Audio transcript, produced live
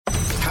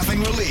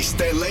having released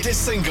their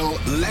latest single,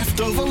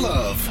 Leftover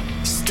Love,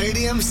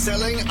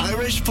 stadium-selling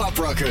Irish pop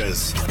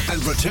rockers,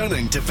 and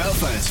returning to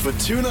Belfast for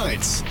 2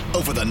 nights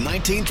over the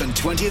 19th and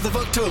 20th of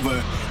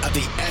October at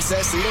the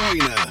SSE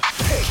Arena.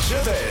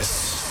 Picture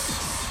this.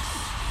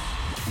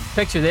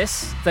 Picture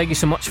this. Thank you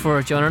so much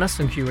for joining us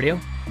on Q Radio.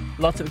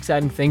 Lots of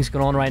exciting things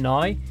going on right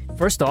now.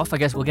 First off, I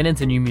guess we'll get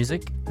into new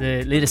music.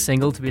 The latest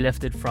single to be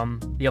lifted from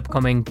the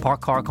upcoming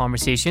Park Car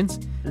Conversations,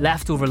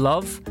 Leftover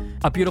Love.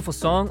 A beautiful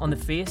song. On the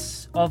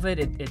face of it,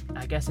 it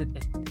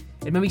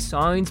maybe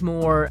sounds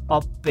more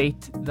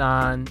upbeat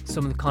than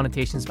some of the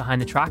connotations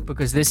behind the track,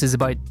 because this is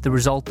about the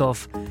result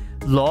of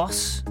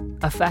loss,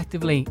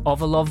 effectively,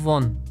 of a loved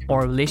one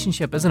or a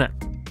relationship, isn't it?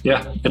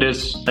 Yeah, it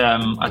is.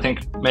 I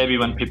think maybe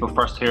when people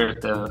first hear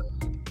it,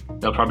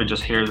 they'll probably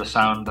just hear the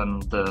sound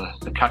and the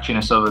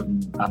catchiness of it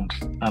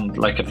and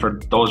like it for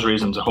those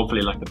reasons, or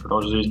hopefully like it for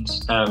those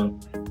reasons.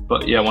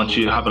 But yeah, once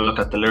you have a look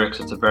at the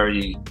lyrics,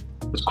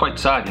 it's quite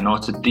sad, you know.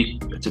 It's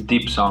a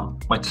deep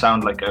song. Might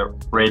sound like a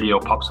radio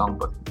pop song,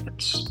 but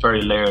it's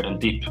very layered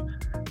and deep.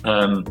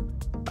 And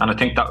I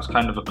think that was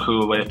kind of a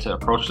cool way to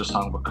approach the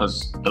song,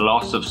 because the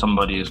loss of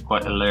somebody is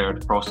quite a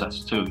layered process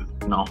too.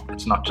 You know,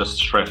 it's not just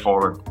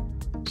straightforward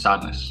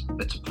sadness.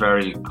 It's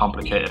very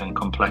complicated and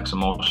complex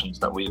emotions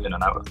that weave in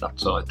and out of that.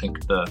 So I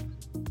think the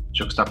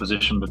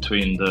juxtaposition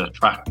between the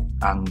track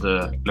and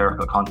the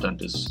lyrical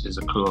content is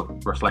a cool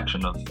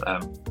reflection of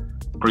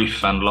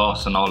grief and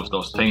loss and all of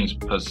those things,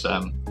 because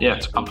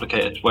it's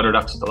complicated, whether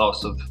that's the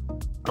loss of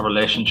a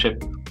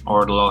relationship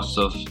or the loss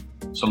of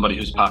somebody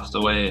who's passed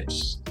away.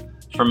 It's,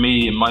 for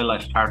me, in my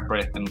life,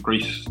 heartbreak and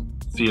grief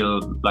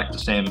feel like the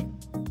same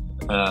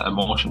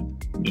emotion.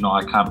 You know,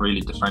 I can't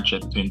really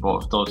differentiate between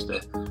both of those.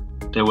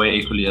 They weigh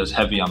equally as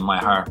heavy on my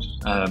heart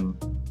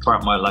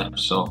throughout my life.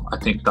 So I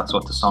think that's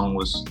what the song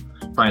was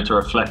trying to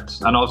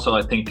reflect. And also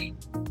I think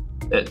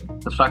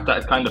the fact that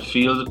it kind of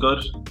feels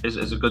good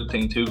is a good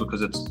thing too,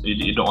 because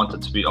you don't want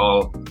it to be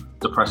all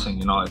depressing.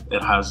 You know,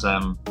 it has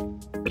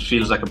it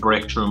feels like a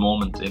breakthrough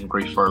moment in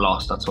grief or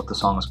loss. That's what the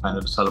song is kind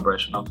of a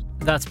celebration of.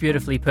 That's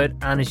beautifully put.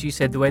 And as you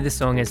said, the way the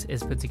song is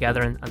put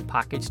together and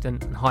packaged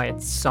and how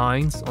it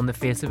sounds on the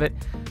face of it,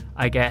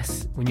 I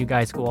guess when you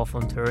guys go off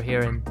on tour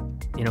here and,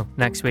 you know,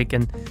 next week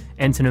and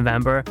into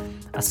November,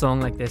 a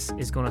song like this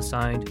is going to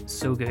sound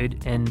so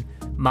good in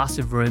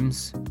massive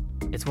rooms.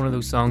 It's one of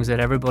those songs that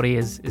everybody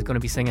is going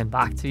to be singing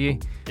back to you.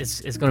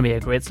 It's going to be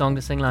a great song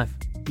to sing live.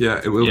 Yeah,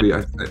 it will be.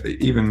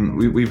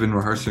 We've been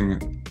rehearsing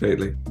it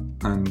lately,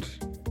 and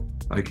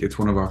like it's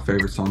one of our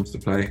favorite songs to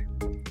play.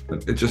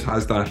 It just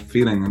has that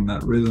feeling and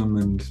that rhythm,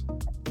 and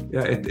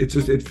yeah,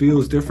 it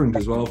feels different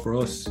as well for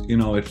us. You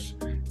know, it's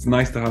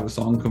nice to have a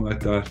song come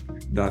out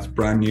that's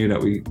brand new, that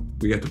we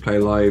get to play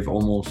live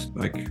almost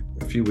like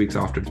a few weeks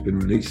after it's been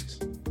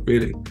released,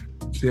 really.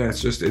 So yeah,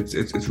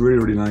 it's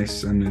really, really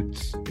nice, and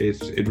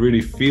it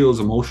really feels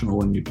emotional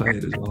when you play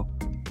it as well.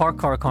 Park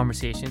Car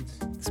Conversations,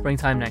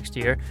 springtime next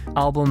year,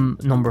 album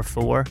number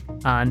 4,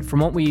 and from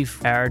what we've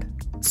heard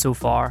so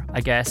far,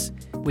 I guess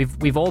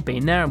we've all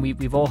been there, and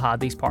we've all had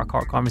these Park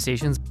Car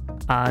Conversations,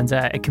 and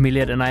it can be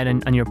late at night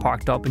and you're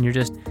parked up and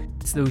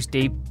it's those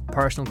deep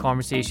personal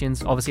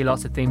conversations. Obviously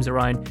lots of themes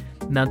around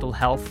mental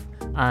health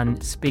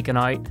and speaking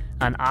out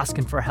and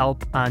asking for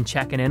help and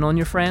checking in on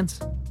your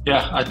friends.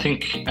 Yeah, I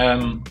think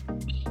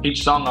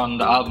each song on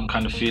the album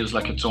kind of feels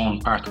like its own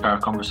Park Car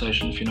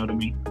Conversation, if you know what I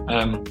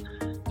mean.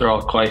 They're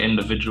all quite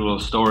individual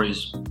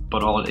stories,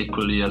 but all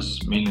equally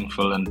as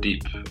meaningful and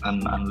deep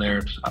and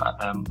layered,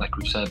 like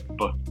we've said.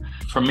 But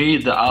for me,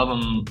 the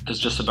album is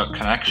just about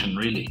connection,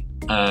 really.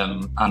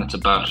 And it's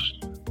about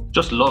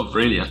just love,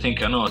 really.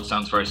 I know it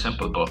sounds very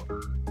simple, but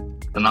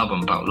an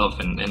album about love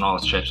in all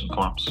its shapes and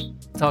forms.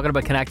 Talking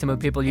about connecting with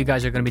people, you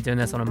guys are going to be doing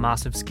this on a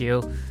massive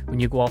scale when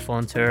you go off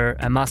on tour,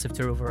 a massive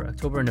tour over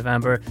October and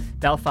November.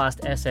 Belfast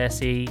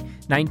SSE,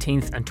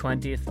 19th and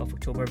 20th of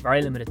October,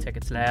 very limited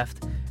tickets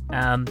left.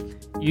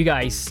 You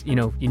guys, you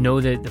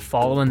know the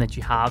following that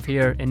you have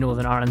here in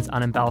Northern Ireland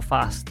and in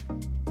Belfast.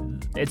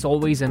 It's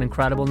always an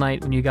incredible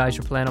night when you guys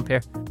are playing up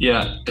here.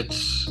 Yeah,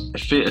 it's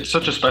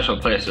such a special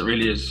place, it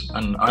really is.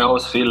 And I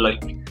always feel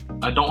like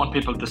I don't want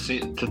people to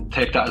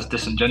take that as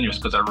disingenuous,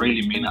 because I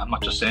really mean it. I'm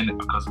not just saying it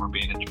because we're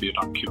being interviewed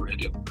on Q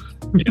Radio.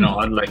 You know,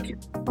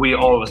 we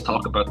always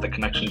talk about the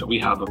connection that we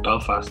have with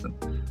Belfast,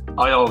 and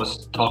I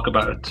always talk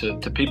about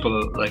it to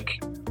people. Like,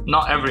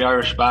 not every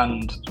Irish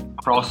band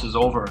crosses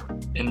over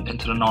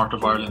into the north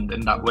of Ireland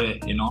in that way,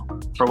 you know,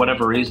 for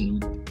whatever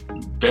reason,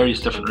 various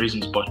different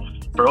reasons. But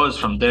for us,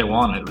 from day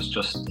one, it was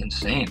just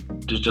insane.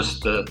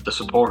 Just the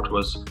support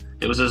was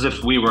as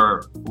if we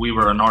were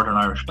a Northern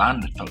Irish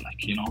band. It felt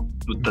like, you know,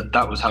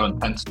 that was how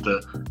intense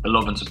the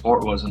love and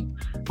support was. And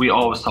we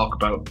always talk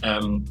about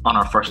on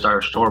our first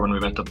Irish tour when we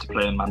went up to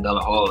play in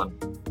Mandela Hall,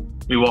 and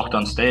we walked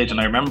on stage, and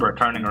I remember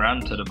turning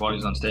around to the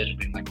boys on stage and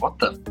being like, what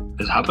the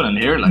is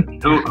happening here?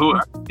 Like, who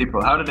are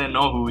people? How do they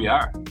know who we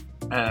are?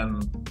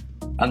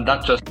 And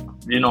that just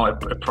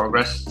it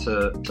progressed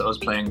to us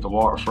playing the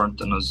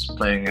Waterfront and us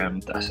playing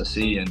the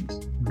SSE,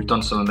 and we've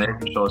done some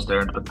amazing shows there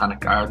in the Botanic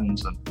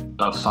Gardens and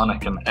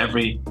Belsonic,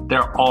 and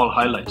they're all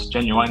highlights.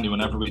 Genuinely,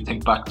 whenever we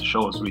think back to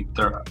shows,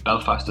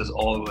 Belfast is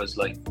always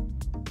like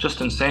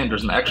just insane.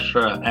 There's an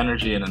extra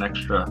energy and an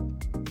extra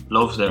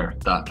love there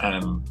that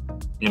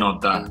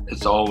that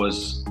it's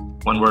always,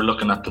 when we're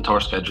looking at the tour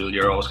schedule,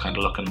 you're always kind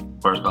of looking,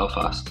 where's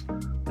Belfast?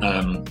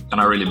 And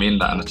I really mean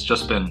that, and it's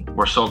just been,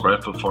 we're so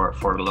grateful for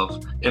the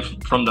love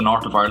from the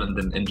north of Ireland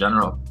in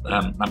general,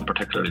 and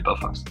particularly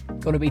Belfast.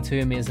 Going to be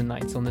 2 amazing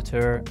nights on the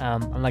tour,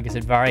 and like I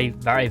said, very,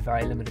 very,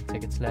 very limited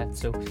tickets left,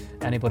 so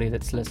anybody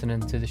that's listening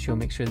to the show,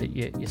 make sure that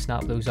you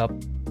snap those up.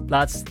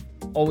 Lads,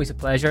 always a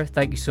pleasure,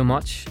 thank you so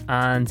much,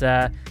 and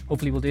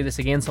hopefully we'll do this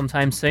again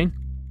sometime soon.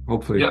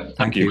 Hopefully. Yeah,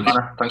 thank you,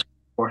 Connor. Thanks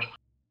for the support.